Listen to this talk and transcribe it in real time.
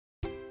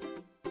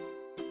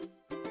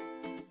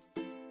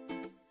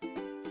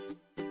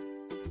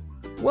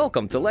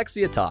Welcome to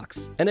Lexia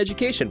Talks, an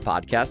education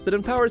podcast that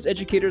empowers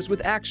educators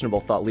with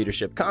actionable thought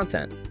leadership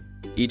content.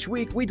 Each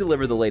week, we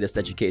deliver the latest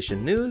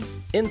education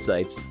news,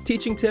 insights,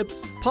 teaching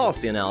tips,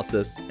 policy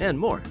analysis, and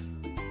more.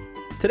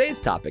 Today's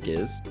topic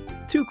is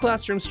 2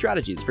 classroom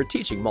strategies for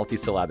teaching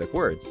multisyllabic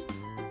words.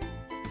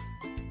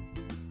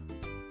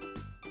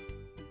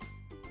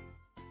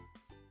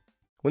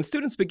 When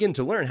students begin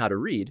to learn how to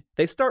read,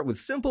 they start with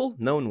simple,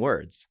 known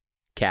words: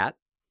 cat,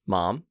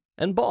 mom,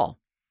 and ball.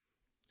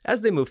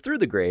 As they move through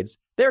the grades,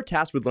 they are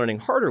tasked with learning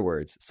harder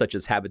words such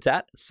as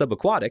habitat,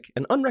 subaquatic,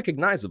 and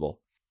unrecognizable.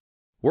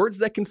 Words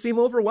that can seem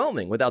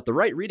overwhelming without the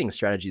right reading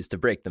strategies to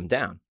break them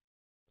down.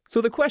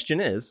 So the question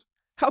is,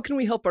 how can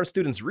we help our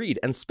students read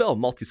and spell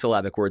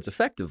multisyllabic words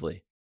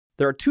effectively?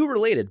 There are 2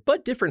 related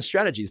but different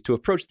strategies to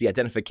approach the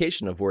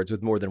identification of words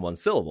with more than one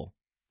syllable.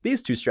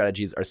 These 2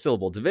 strategies are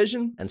syllable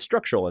division and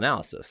structural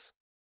analysis.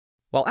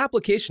 While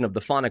application of the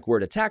phonic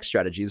word attack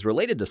strategies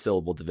related to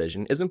syllable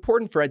division is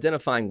important for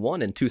identifying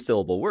 1- and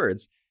 2-syllable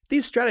words,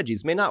 these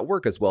strategies may not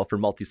work as well for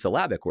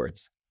multisyllabic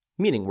words,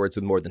 meaning words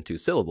with more than 2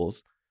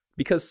 syllables,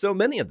 because so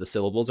many of the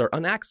syllables are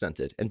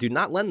unaccented and do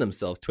not lend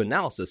themselves to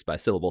analysis by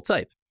syllable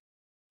type.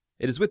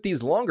 It is with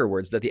these longer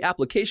words that the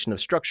application of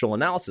structural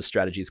analysis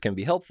strategies can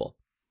be helpful.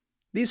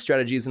 These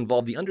strategies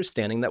involve the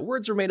understanding that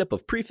words are made up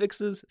of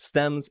prefixes,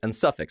 stems, and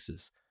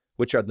suffixes,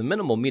 which are the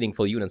minimal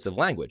meaningful units of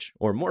language,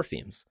 or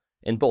morphemes,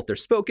 in both their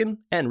spoken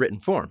and written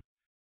form.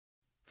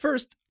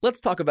 First,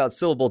 let's talk about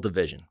syllable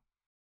division.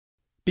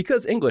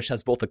 Because English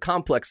has both a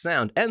complex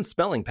sound and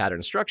spelling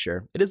pattern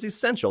structure, it is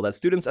essential that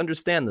students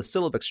understand the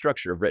syllabic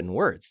structure of written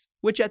words,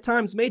 which at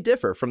times may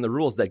differ from the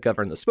rules that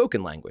govern the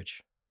spoken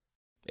language.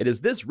 It is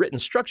this written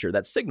structure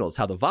that signals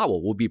how the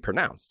vowel will be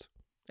pronounced,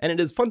 and it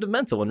is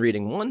fundamental in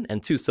reading 1-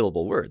 and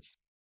 2-syllable words.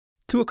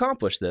 To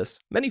accomplish this,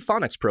 many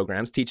phonics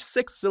programs teach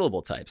 6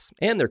 syllable types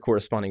and their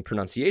corresponding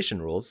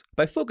pronunciation rules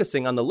by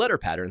focusing on the letter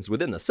patterns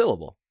within the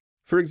syllable.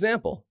 For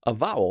example, a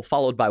vowel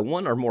followed by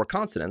 1 or more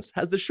consonants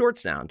has the short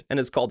sound and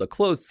is called a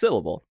closed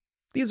syllable.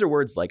 These are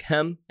words like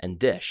hem and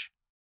dish.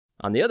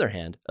 On the other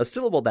hand, a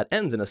syllable that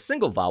ends in a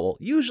single vowel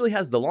usually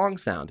has the long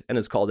sound and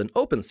is called an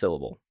open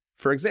syllable.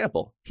 For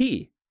example,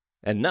 he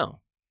and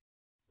no.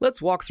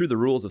 Let's walk through the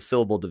rules of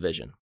syllable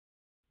division.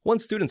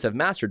 Once students have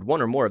mastered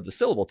 1 or more of the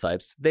syllable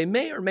types, they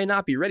may or may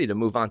not be ready to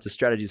move on to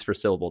strategies for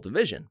syllable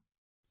division.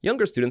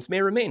 Younger students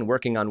may remain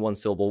working on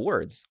 1-syllable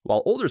words,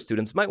 while older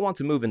students might want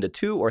to move into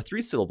 2- or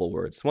 3-syllable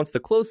words once the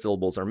closed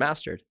syllables are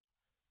mastered.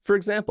 For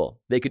example,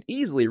 they could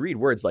easily read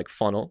words like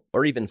funnel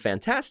or even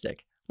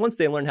fantastic once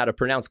they learn how to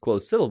pronounce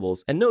closed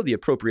syllables and know the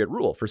appropriate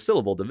rule for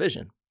syllable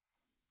division.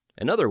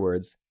 In other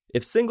words,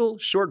 if single,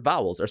 short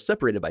vowels are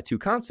separated by 2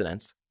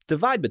 consonants,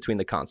 divide between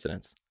the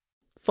consonants.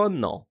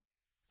 Funnel.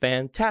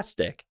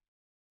 Fantastic.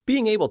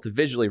 Being able to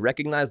visually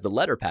recognize the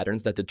letter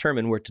patterns that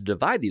determine where to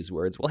divide these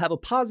words will have a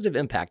positive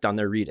impact on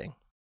their reading.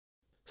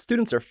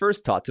 Students are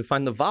first taught to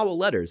find the vowel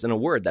letters in a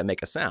word that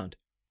make a sound.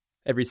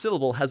 Every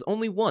syllable has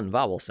only 1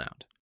 vowel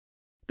sound.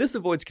 This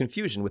avoids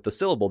confusion with the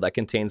syllable that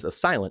contains a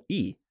silent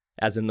E,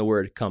 as in the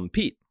word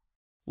compete.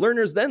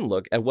 Learners then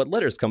look at what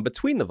letters come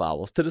between the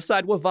vowels to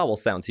decide what vowel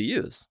sound to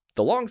use,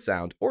 the long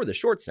sound or the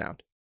short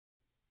sound.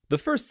 The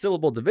first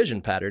syllable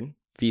division pattern,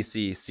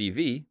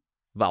 VC-CV,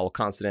 vowel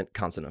consonant,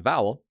 consonant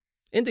vowel,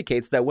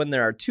 indicates that when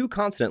there are 2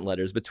 consonant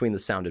letters between the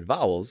sounded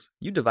vowels,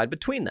 you divide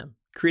between them,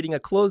 creating a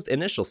closed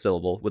initial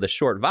syllable with a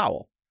short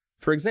vowel.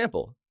 For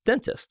example,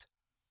 dentist,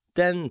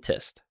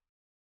 dentist.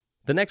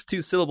 The next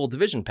 2 syllable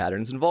division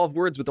patterns involve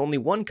words with only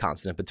 1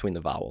 consonant between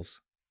the vowels,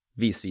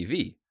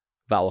 VCV,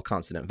 vowel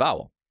consonant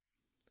vowel.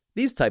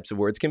 These types of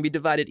words can be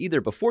divided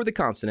either before the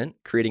consonant,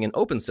 creating an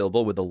open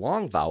syllable with a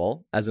long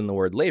vowel, as in the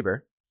word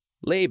labor,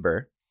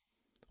 labor,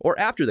 or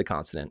after the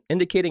consonant,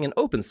 indicating an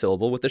open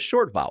syllable with a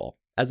short vowel,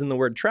 as in the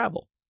word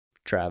travel,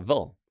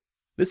 travel.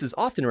 This is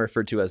often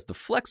referred to as the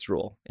flex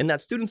rule, in that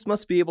students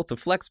must be able to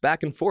flex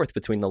back and forth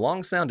between the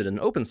long sound in an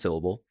open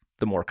syllable,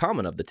 the more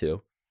common of the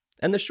 2,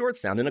 and the short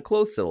sound in a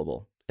closed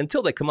syllable,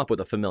 until they come up with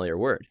a familiar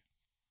word.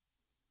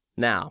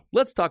 Now,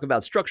 let's talk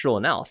about structural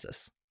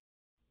analysis.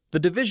 The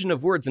division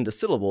of words into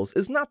syllables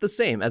is not the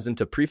same as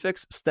into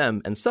prefix,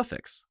 stem, and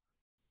suffix.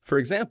 For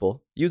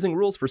example, using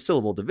rules for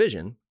syllable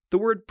division, the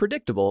word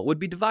predictable would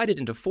be divided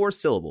into 4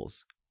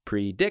 syllables,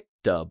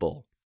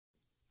 predictable.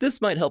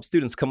 This might help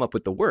students come up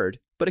with the word,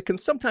 but it can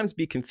sometimes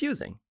be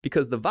confusing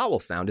because the vowel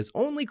sound is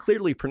only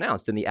clearly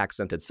pronounced in the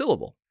accented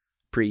syllable,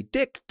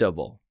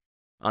 predictable.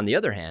 On the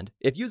other hand,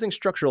 if using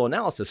structural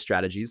analysis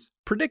strategies,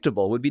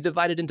 predictable would be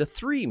divided into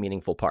 3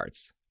 meaningful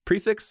parts,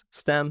 prefix,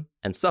 stem,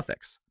 and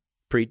suffix,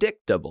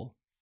 predictable.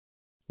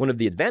 One of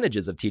the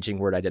advantages of teaching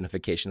word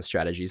identification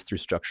strategies through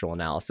structural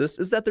analysis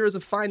is that there is a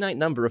finite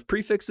number of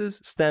prefixes,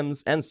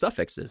 stems, and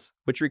suffixes,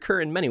 which recur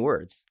in many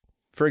words.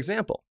 For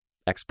example,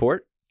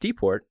 export,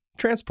 deport,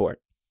 transport,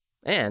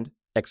 and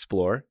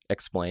explore,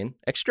 explain,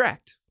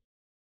 extract.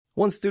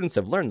 Once students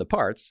have learned the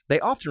parts, they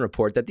often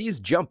report that these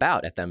jump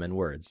out at them in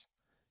words.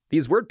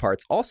 These word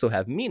parts also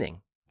have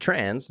meaning.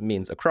 Trans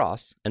means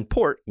across, and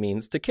port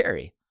means to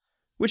carry,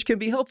 which can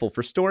be helpful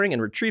for storing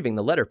and retrieving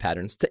the letter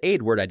patterns to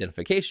aid word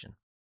identification.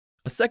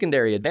 A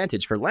secondary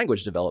advantage for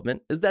language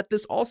development is that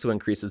this also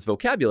increases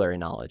vocabulary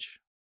knowledge.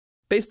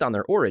 Based on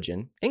their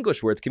origin,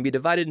 English words can be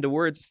divided into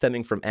words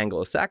stemming from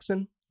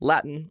Anglo-Saxon,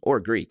 Latin, or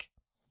Greek.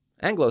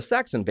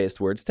 Anglo-Saxon-based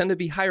words tend to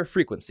be higher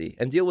frequency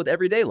and deal with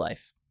everyday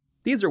life.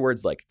 These are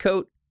words like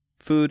coat,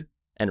 food,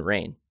 and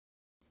rain.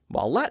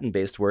 While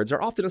Latin-based words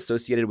are often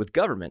associated with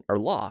government or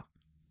law,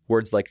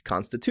 words like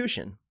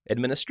constitution,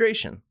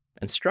 administration,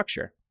 and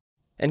structure.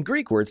 And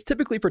Greek words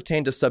typically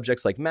pertain to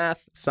subjects like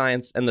math,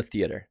 science, and the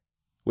theater,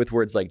 with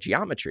words like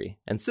geometry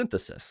and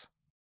synthesis.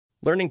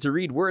 Learning to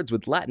read words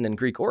with Latin and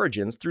Greek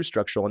origins through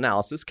structural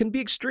analysis can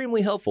be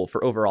extremely helpful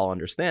for overall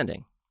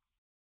understanding.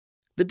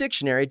 The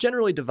dictionary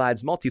generally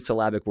divides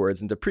multisyllabic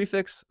words into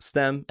prefix,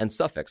 stem, and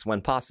suffix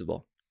when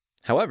possible.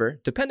 However,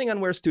 depending on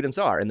where students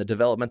are in the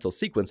developmental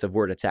sequence of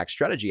word attack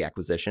strategy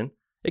acquisition,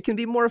 it can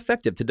be more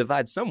effective to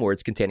divide some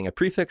words containing a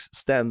prefix,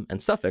 stem,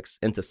 and suffix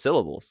into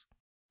syllables.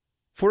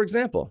 For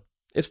example,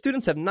 if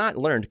students have not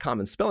learned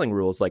common spelling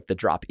rules like the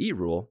drop E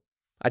rule,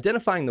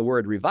 identifying the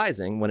word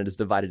revising when it is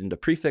divided into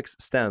prefix,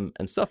 stem,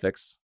 and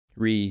suffix,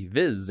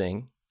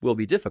 revising, will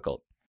be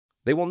difficult.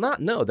 They will not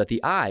know that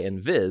the I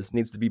in vis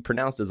needs to be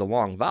pronounced as a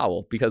long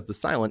vowel because the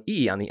silent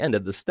E on the end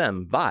of the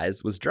stem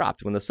vis was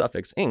dropped when the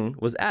suffix ing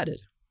was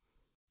added.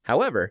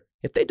 However,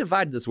 if they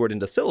divide this word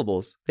into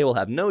syllables, they will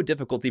have no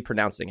difficulty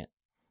pronouncing it.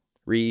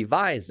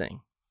 Revising.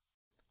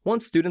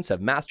 Once students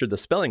have mastered the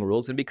spelling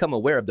rules and become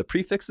aware of the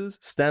prefixes,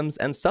 stems,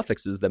 and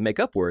suffixes that make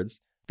up words,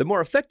 the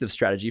more effective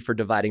strategy for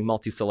dividing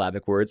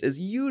multisyllabic words is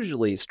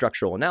usually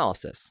structural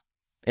analysis.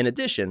 In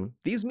addition,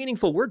 these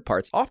meaningful word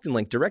parts often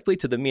link directly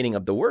to the meaning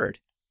of the word.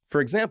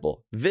 For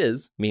example,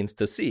 vis means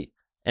to see,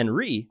 and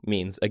re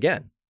means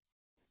again.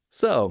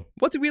 So,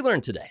 what did we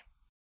learn today?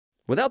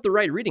 Without the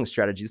right reading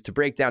strategies to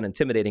break down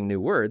intimidating new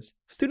words,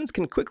 students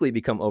can quickly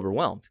become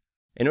overwhelmed.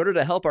 In order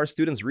to help our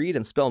students read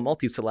and spell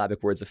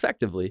multisyllabic words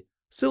effectively,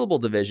 syllable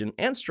division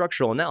and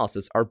structural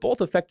analysis are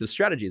both effective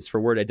strategies for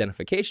word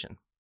identification.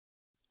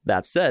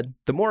 That said,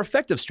 the more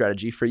effective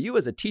strategy for you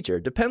as a teacher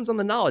depends on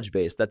the knowledge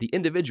base that the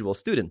individual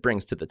student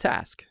brings to the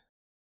task.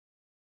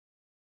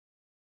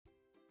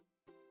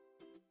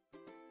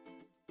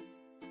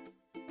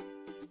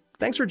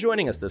 Thanks for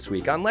joining us this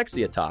week on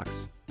Lexia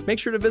Talks. Make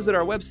sure to visit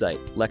our website,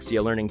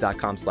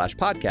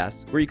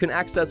 lexialearning.com/podcasts, where you can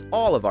access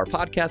all of our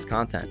podcast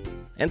content.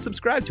 And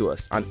subscribe to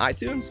us on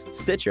iTunes,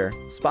 Stitcher,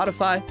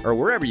 Spotify, or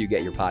wherever you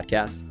get your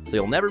podcast, so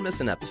you'll never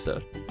miss an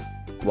episode.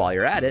 While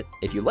you're at it,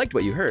 if you liked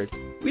what you heard,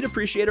 we'd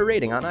appreciate a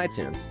rating on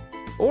iTunes.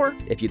 Or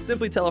if you'd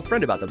simply tell a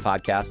friend about the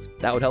podcast,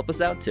 that would help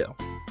us out too.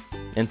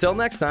 Until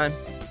next time.